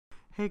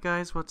Hey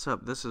guys, what's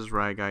up? This is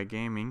Guy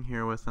Gaming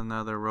here with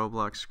another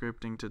Roblox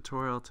scripting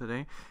tutorial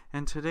today.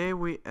 And today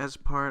as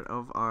part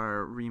of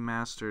our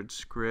Remastered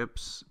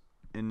Scripts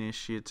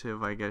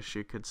initiative, I guess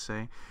you could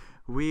say,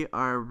 we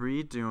are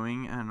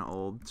redoing an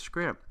old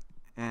script.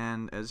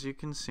 And as you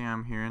can see,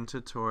 I'm here in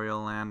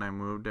tutorial land. I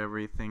moved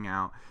everything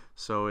out,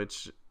 so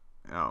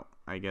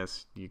I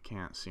guess you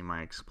can't see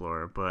my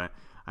Explorer, but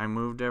I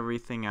moved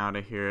everything out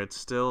of here. It's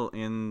still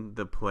in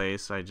the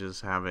place, I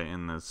just have it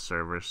in the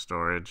server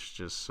storage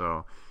just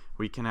so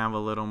we can have a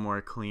little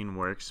more clean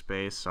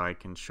workspace so I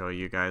can show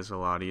you guys a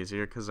lot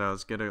easier, because I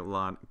was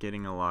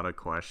getting a lot of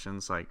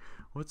questions like,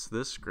 what's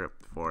this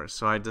script for?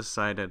 So I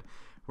decided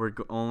we're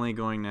only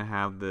going to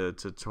have the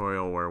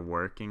tutorial we're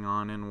working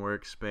on in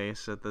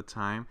workspace at the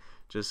time,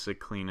 just to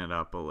clean it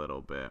up a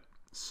little bit.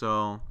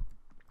 So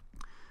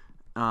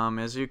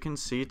as you can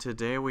see,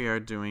 today we are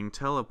doing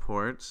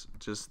teleports,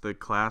 just the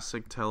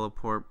classic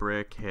teleport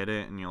brick. Hit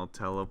it and you'll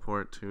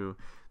teleport to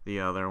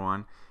the other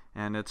one,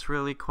 and it's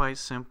really quite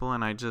simple.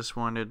 And I just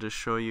wanted to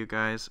show you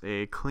guys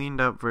a cleaned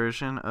up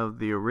version of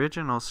the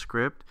original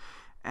script,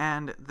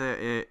 and that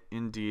it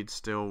indeed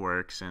still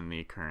works in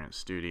the current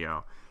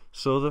studio.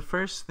 So the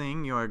first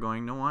thing you are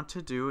going to want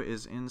to do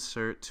is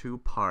insert two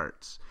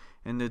parts,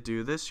 and to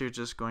do this you're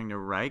just going to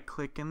right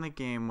click in the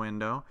game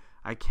window.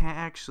 I can't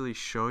actually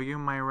show you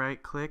my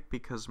right click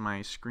because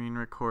my screen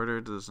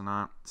recorder does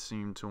not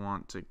seem to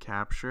want to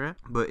capture it.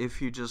 But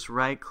if you just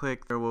right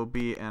click, there will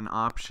be an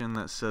option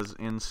that says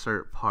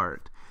insert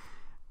part.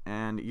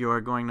 And you are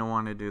going to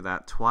want to do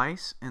that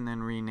twice, and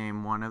then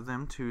rename one of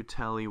them to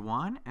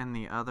Telly1 and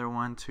the other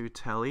one to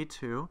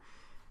Telly2.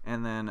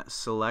 And then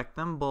select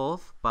them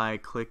both by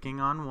clicking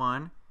on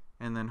one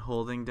and then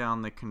holding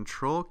down the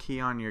control key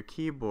on your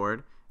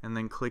keyboard and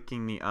then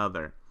clicking the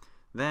other.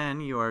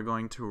 Then you are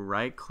going to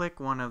right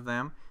click one of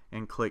them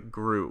and click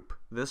group.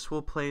 This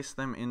will place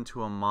them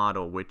into a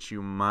model, which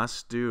you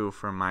must do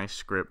for my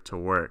script to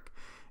work.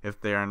 If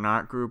they are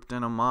not grouped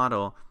in a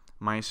model,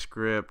 my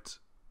script,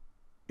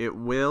 it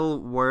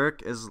will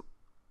work as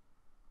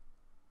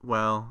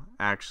well.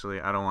 Actually,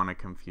 I don't want to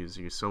confuse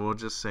you, so we'll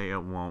just say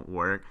it won't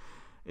work.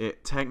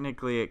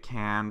 Technically it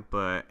can,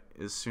 but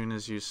as soon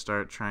as you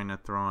start trying to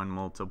throw in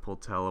multiple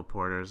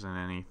teleporters and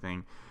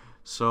anything,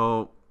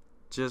 so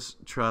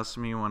just trust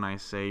me when I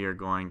say you're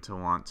going to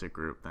want to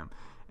group them.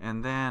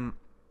 And then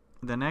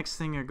the next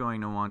thing you're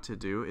going to want to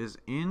do is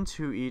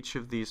into each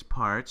of these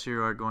parts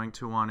you are going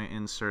to want to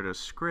insert a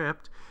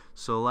script.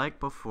 So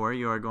like before,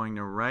 you are going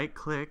to right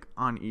click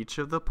on each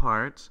of the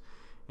parts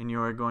and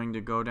you are going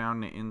to go down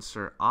to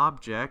insert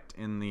object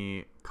in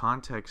the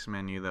context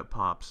menu that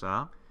pops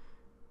up,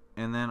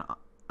 and then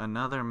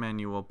another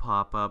menu will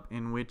pop up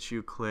in which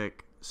you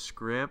click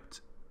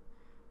script,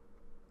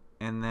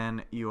 and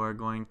then you are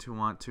going to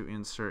want to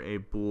insert a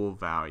bool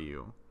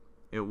value.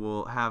 It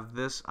will have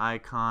this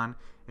icon.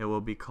 It will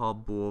be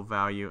called bool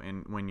value,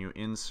 and when you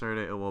insert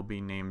it, it will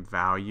be named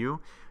value.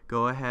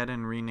 Go ahead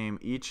and rename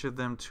each of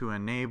them to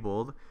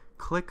enabled.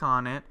 Click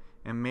on it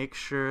and make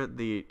sure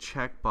the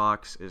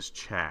checkbox is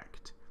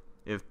checked.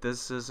 If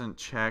this isn't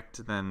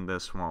checked, then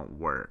this won't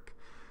work.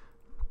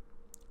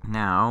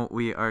 Now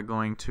we are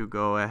going to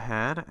go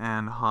ahead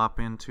and hop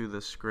into the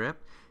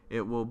script.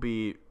 It will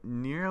be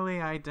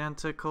nearly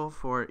identical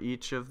for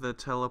each of the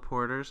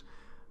teleporters,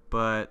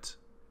 but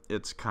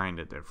it's kind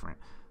of different.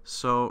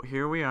 So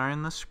here we are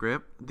in the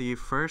script. The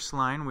first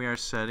line, we are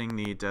setting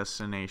the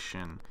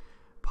destination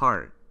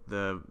part.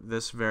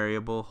 This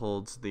variable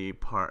holds the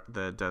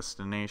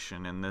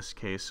destination. In this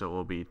case, it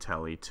will be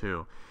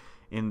Telly2.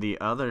 In the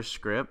other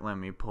script, let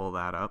me pull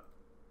that up,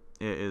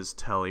 it is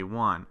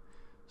Telly1.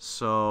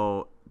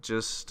 So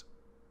just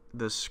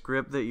the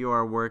script that you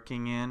are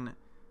working in,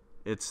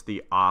 it's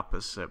the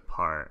opposite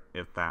part,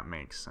 if that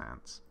makes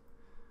sense.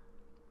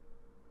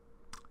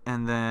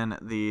 And then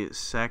the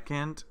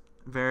second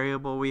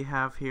variable we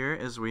have here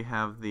is we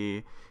have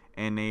the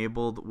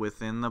enabled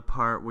within the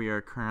part we are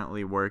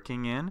currently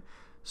working in.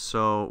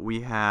 So we're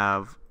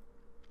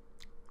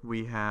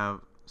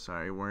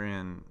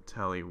in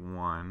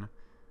Telly1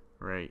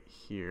 right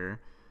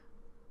here.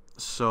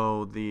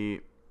 So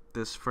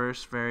this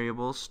first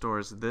variable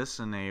stores this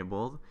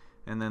enabled,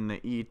 and then the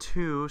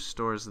E2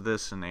 stores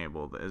this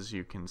enabled, as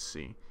you can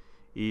see.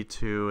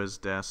 E2 is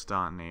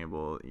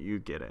des.Enabled, you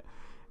get it.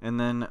 And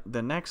then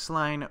the next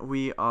line,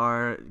 we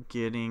are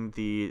getting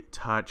the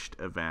touched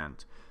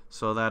event.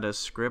 So that is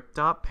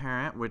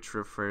script.Parent, which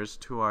refers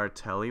to our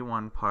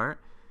Telly1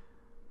 part,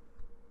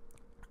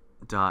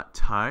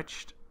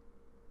 .Touched,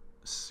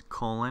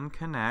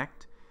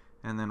 :connect,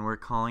 and then we're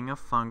calling a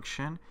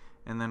function,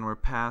 and then we're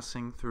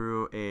passing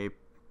through a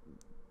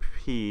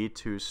P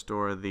to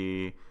store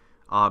the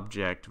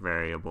object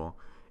variable.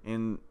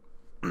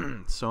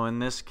 So in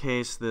this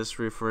case, this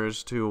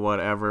refers to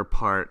whatever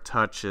part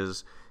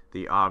touches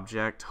the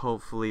object.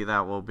 Hopefully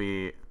that will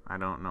be, I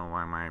don't know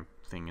why my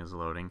thing is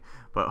loading,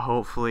 but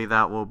hopefully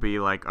that will be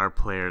like our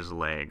player's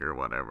leg or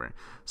whatever.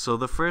 So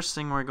the first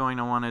thing we're going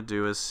to want to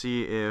do is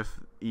see if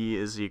E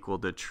is equal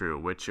to true,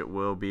 which it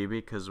will be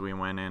because we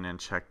went in and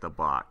checked the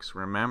box.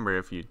 Remember,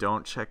 if you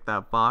don't check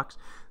that box,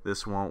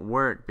 this won't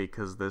work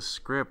because this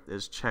script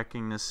is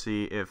checking to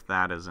see if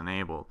that is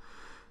enabled.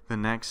 The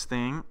next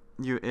thing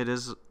it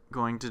is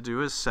going to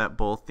do is set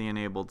both the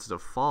enabled's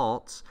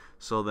defaults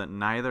so that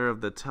neither of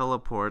the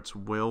teleports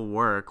will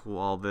work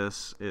while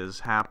this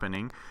is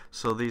happening.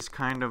 So these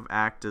kind of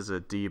act as a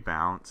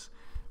debounce,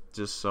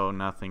 just so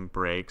nothing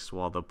breaks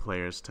while the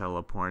player's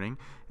teleporting.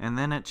 And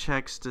then it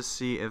checks to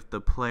see if the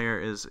player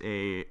is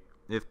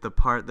if the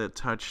part that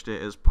touched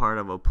it is part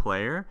of a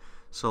player,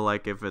 so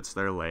like if it's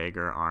their leg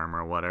or arm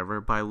or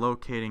whatever, by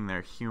locating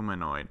their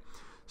humanoid.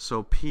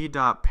 So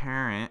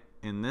p.Parent,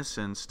 in this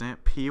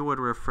instant, P would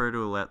refer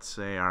to, let's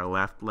say, our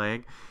left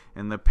leg,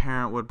 and the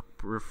parent would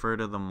refer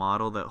to the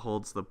model that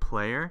holds the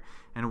player,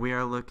 and we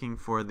are looking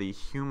for the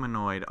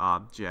humanoid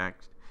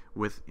object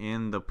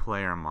within the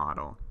player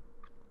model.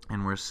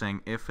 And we're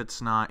saying if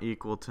it's not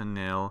equal to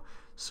nil,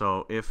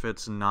 so if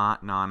it's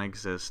not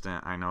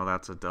non-existent, I know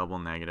that's a double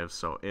negative,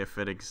 so if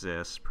it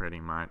exists,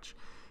 pretty much,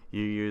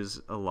 you use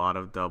a lot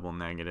of double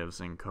negatives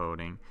in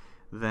coding,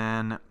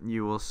 then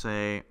you will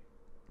say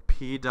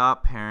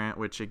p.Parent,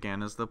 which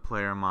again is the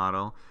player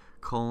model,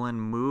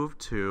 colon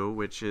MoveTo,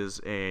 which is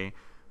a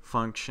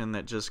function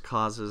that just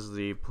causes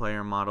the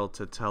player model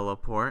to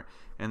teleport,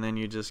 and then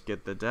you just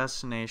get the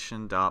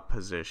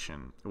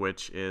destination.Position,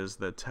 which is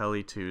the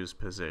tele2's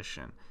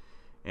position.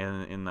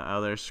 And in the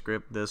other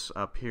script, this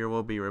up here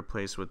will be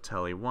replaced with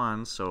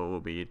tele1, so it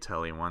will be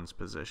tele1's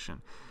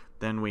position.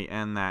 Then we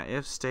end that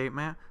if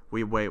statement,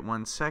 we wait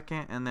 1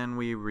 second, and then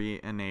we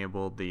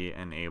re-enable the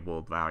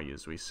enabled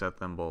values. We set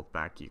them both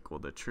back equal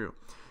to true.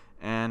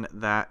 And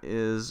that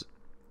is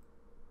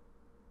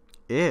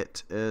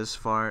it as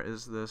far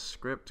as the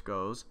script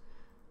goes.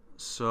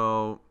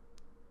 So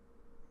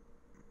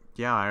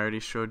yeah, I already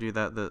showed you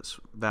that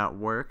that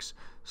works.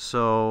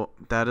 So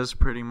that is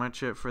pretty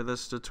much it for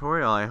this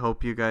tutorial. I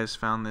hope you guys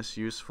found this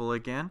useful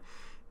again.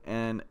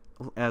 And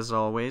as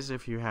always,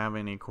 if you have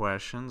any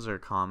questions or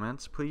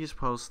comments, please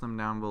post them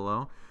down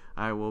below.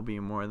 I will be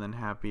more than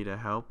happy to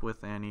help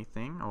with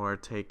anything or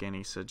take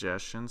any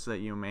suggestions that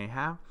you may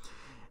have.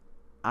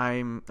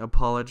 I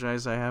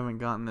apologize I haven't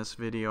gotten this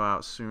video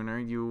out sooner.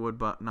 You would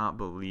not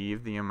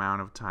believe the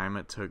amount of time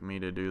it took me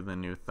to do the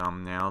new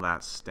thumbnail.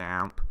 That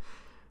stamp,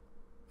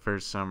 for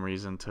some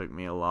reason, took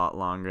me a lot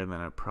longer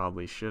than it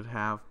probably should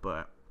have,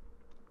 but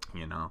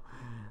you know.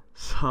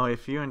 So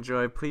if you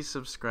enjoy, please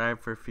subscribe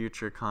for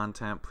future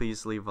content.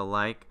 Please leave a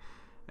like.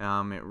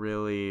 It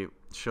really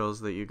shows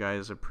that you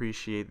guys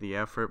appreciate the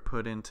effort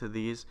put into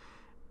these.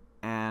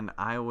 And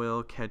I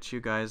will catch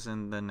you guys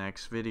in the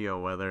next video,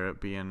 whether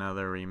it be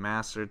another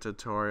remastered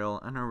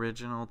tutorial, an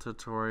original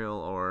tutorial,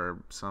 or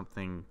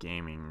something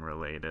gaming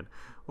related,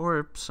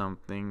 or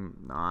something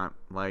not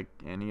like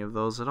any of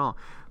those at all.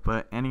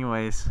 But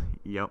anyways,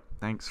 yep,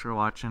 thanks for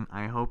watching.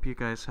 I hope you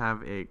guys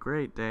have a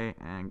great day,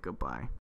 and goodbye.